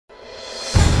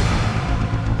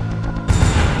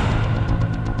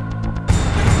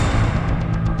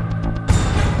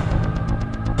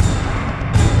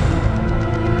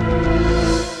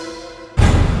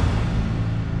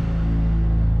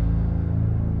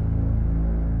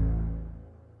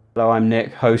Hello, I'm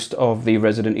Nick, host of the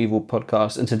Resident Evil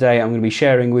podcast, and today I'm going to be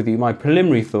sharing with you my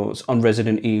preliminary thoughts on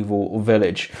Resident Evil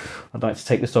Village. I'd like to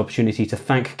take this opportunity to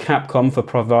thank Capcom for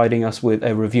providing us with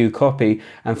a review copy,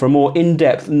 and for a more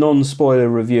in-depth, non-spoiler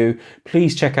review,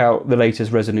 please check out the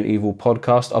latest Resident Evil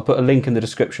podcast. I'll put a link in the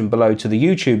description below to the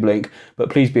YouTube link, but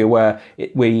please be aware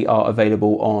we are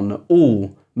available on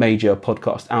all major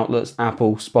podcast outlets: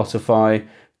 Apple, Spotify,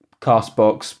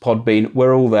 Castbox, Podbean,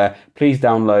 we're all there. Please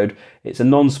download. It's a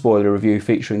non-spoiler review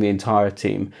featuring the entire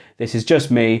team. This is just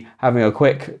me having a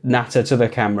quick natter to the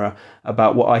camera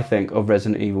about what I think of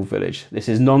Resident Evil Village. This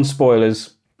is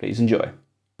non-spoilers. Please enjoy.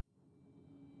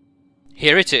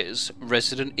 Here it is,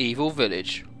 Resident Evil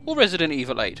Village, or Resident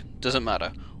Evil 8, doesn't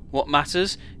matter. What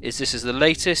matters is this is the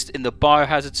latest in the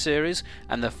Biohazard series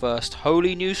and the first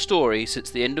wholly new story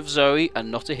since the end of Zoe and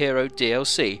Not a Hero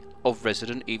DLC of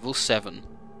Resident Evil 7.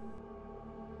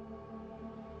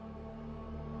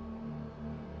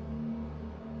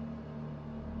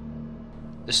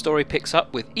 The story picks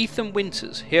up with Ethan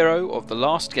Winters, hero of the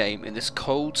last game, in this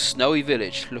cold, snowy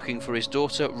village looking for his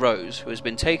daughter Rose, who has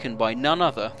been taken by none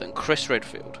other than Chris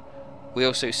Redfield. We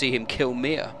also see him kill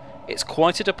Mia. It's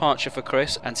quite a departure for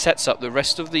Chris and sets up the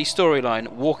rest of the storyline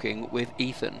walking with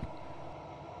Ethan.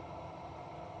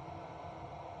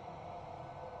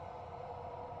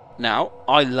 Now,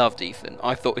 I loved Ethan.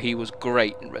 I thought he was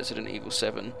great in Resident Evil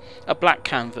 7. A black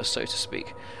canvas, so to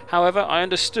speak. However, I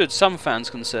understood some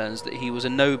fans' concerns that he was a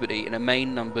nobody in a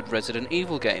main-numbered Resident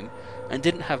Evil game, and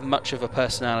didn't have much of a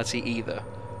personality either.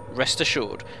 Rest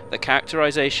assured, the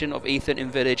characterization of Ethan in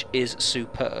Village is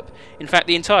superb. In fact,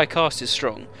 the entire cast is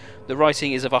strong. The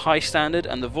writing is of a high standard,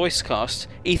 and the voice cast,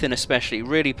 Ethan especially,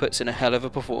 really puts in a hell of a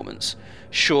performance.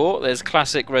 Sure, there's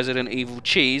classic Resident Evil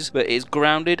cheese, but it is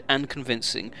grounded and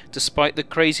convincing, despite the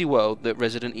crazy world that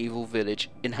Resident Evil Village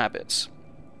inhabits.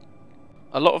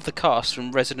 A lot of the cast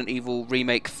from Resident Evil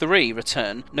Remake 3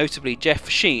 return, notably Jeff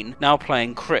Sheen, now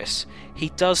playing Chris. He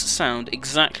does sound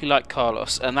exactly like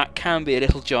Carlos, and that can be a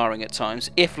little jarring at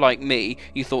times, if, like me,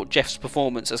 you thought Jeff's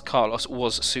performance as Carlos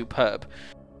was superb.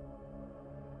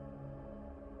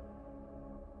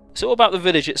 So what about the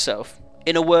village itself?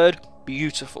 In a word,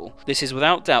 beautiful. This is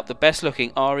without doubt the best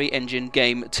looking RE Engine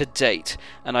game to date,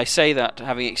 and I say that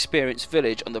having experienced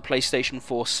Village on the PlayStation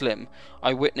 4 Slim.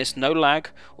 I witnessed no lag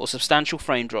or substantial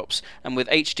frame drops, and with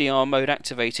HDR mode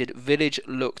activated, Village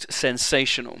looked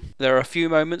sensational. There are a few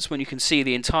moments when you can see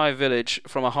the entire village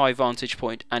from a high vantage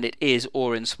point, and it is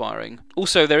awe-inspiring.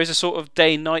 Also, there is a sort of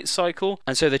day-night cycle,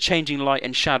 and so the changing light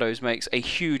and shadows makes a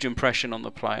huge impression on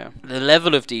the player. The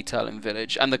level of detail in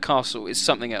Village and the castle is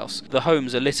something else. The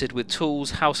homes are littered with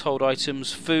tools, household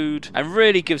items, food, and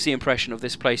really gives the impression of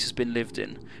this place has been lived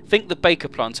in. Think the Baker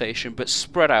Plantation, but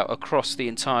spread out across the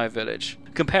entire village.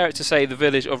 Compare it to, say, the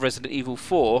village of Resident Evil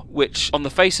 4, which on the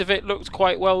face of it looked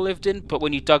quite well lived in, but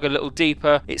when you dug a little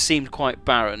deeper, it seemed quite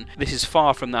barren. This is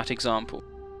far from that example.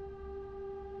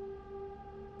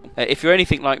 If you're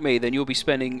anything like me, then you'll be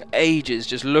spending ages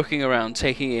just looking around,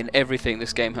 taking in everything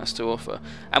this game has to offer.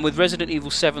 And with Resident Evil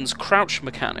 7's crouch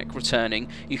mechanic returning,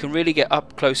 you can really get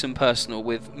up close and personal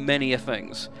with many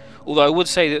things. Although I would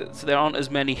say that there aren't as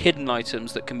many hidden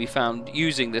items that can be found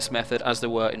using this method as there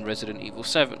were in Resident Evil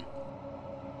 7.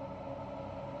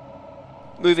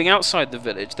 Moving outside the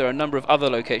village, there are a number of other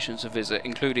locations to visit,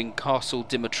 including Castle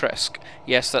Dimitrescu.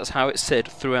 Yes, that's how it's said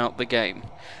throughout the game.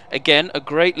 Again, a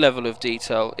great level of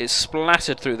detail is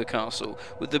splattered through the castle,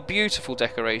 with the beautiful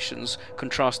decorations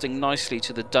contrasting nicely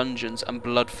to the dungeons and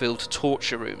blood-filled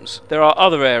torture rooms. There are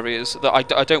other areas that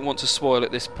I don't want to spoil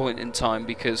at this point in time,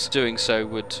 because doing so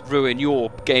would ruin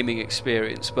your gaming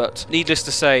experience, but needless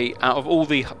to say, out of all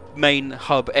the main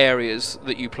hub areas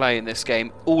that you play in this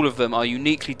game, all of them are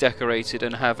uniquely decorated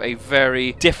and have a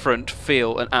very different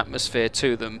feel and atmosphere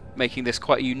to them, making this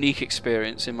quite a unique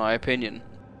experience in my opinion.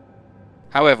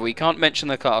 However, we can't mention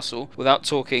the castle without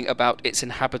talking about its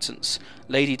inhabitants.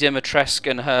 Lady Dimitrescu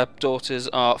and her daughters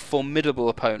are formidable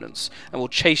opponents and will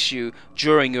chase you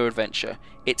during your adventure.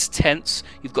 It's tense,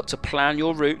 you've got to plan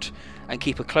your route and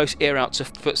keep a close ear out to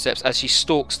footsteps as she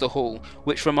stalks the hall,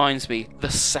 which reminds me, the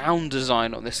sound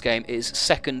design on this game is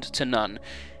second to none.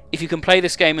 If you can play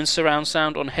this game in surround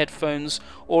sound on headphones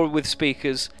or with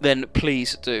speakers, then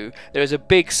please do. There is a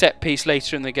big set piece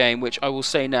later in the game which I will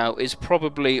say now is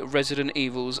probably Resident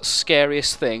Evil's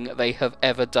scariest thing they have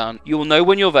ever done. You will know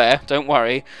when you're there, don't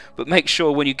worry, but make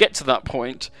sure when you get to that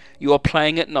point you are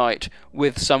playing at night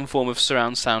with some form of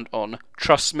surround sound on.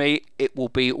 Trust me, it will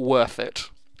be worth it.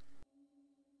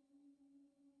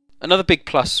 Another big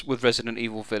plus with Resident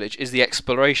Evil Village is the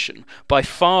exploration, by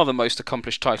far the most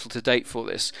accomplished title to date for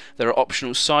this. There are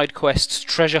optional side quests,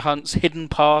 treasure hunts, hidden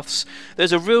paths.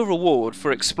 There's a real reward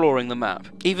for exploring the map.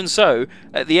 Even so,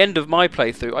 at the end of my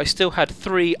playthrough I still had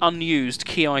 3 unused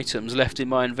key items left in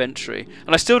my inventory,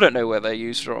 and I still don't know where they're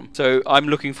used from, so I'm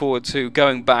looking forward to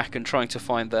going back and trying to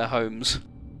find their homes.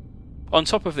 On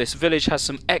top of this, Village has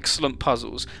some excellent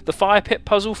puzzles. The fire pit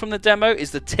puzzle from the demo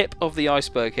is the tip of the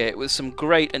iceberg here, with some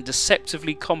great and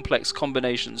deceptively complex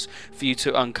combinations for you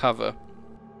to uncover.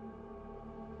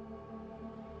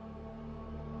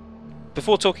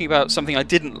 Before talking about something I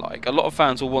didn't like, a lot of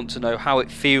fans will want to know how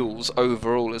it feels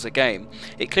overall as a game.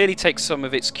 It clearly takes some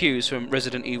of its cues from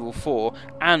Resident Evil 4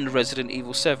 and Resident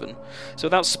Evil 7. So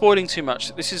without spoiling too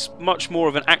much, this is much more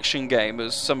of an action game,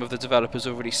 as some of the developers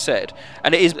already said,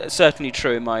 and it is certainly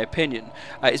true in my opinion.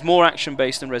 It's more action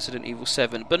based than Resident Evil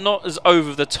 7, but not as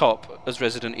over the top as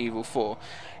Resident Evil 4.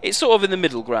 It's sort of in the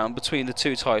middle ground between the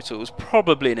two titles,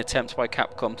 probably an attempt by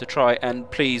Capcom to try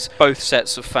and please both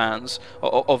sets of fans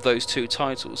of those two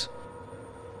titles.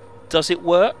 Does it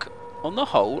work? On the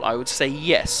whole, I would say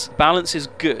yes. Balance is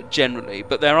good generally,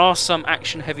 but there are some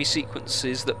action-heavy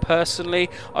sequences that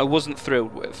personally I wasn't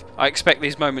thrilled with. I expect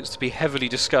these moments to be heavily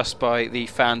discussed by the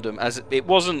fandom, as it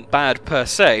wasn't bad per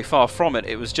se, far from it.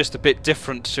 It was just a bit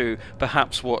different to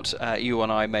perhaps what you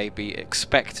and I may be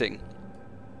expecting.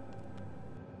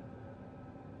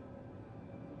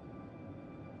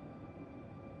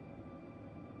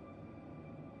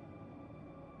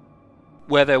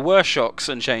 Where there were shocks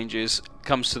and changes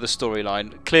comes to the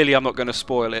storyline. Clearly I'm not going to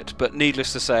spoil it, but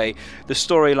needless to say, the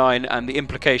storyline and the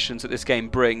implications that this game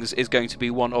brings is going to be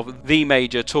one of the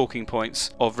major talking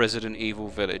points of Resident Evil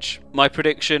Village. My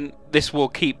prediction, this will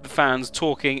keep fans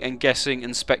talking and guessing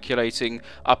and speculating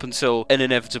up until an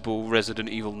inevitable Resident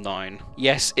Evil 9.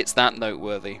 Yes, it's that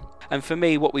noteworthy. And for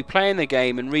me, what we play in the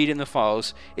game and read in the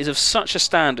files is of such a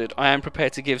standard, I am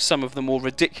prepared to give some of the more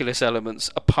ridiculous elements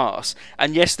a pass.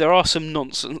 And yes, there are some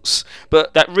nonsense,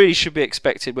 but that really should be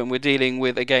expected when we're dealing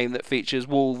with a game that features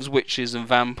wolves, witches and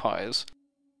vampires.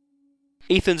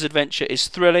 Ethan's adventure is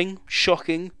thrilling,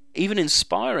 shocking, even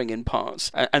inspiring in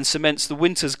parts, and cements the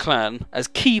Winters clan as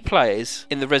key players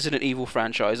in the Resident Evil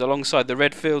franchise alongside the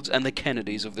Redfields and the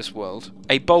Kennedys of this world.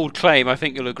 A bold claim, I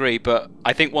think you'll agree, but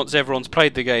I think once everyone's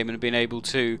played the game and been able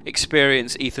to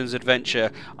experience Ethan's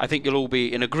adventure, I think you'll all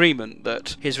be in agreement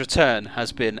that his return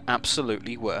has been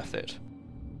absolutely worth it.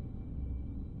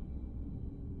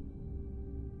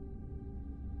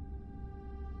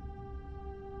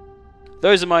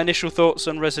 Those are my initial thoughts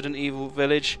on Resident Evil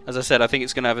Village. As I said, I think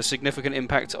it's going to have a significant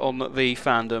impact on the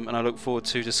fandom, and I look forward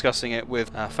to discussing it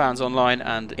with fans online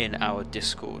and in our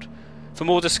Discord. For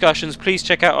more discussions, please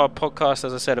check out our podcast,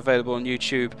 as I said, available on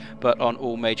YouTube, but on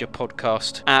all major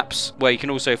podcast apps, where you can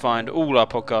also find all our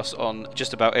podcasts on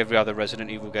just about every other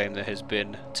Resident Evil game there has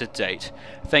been to date.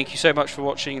 Thank you so much for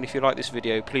watching, and if you like this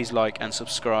video, please like and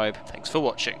subscribe. Thanks for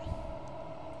watching.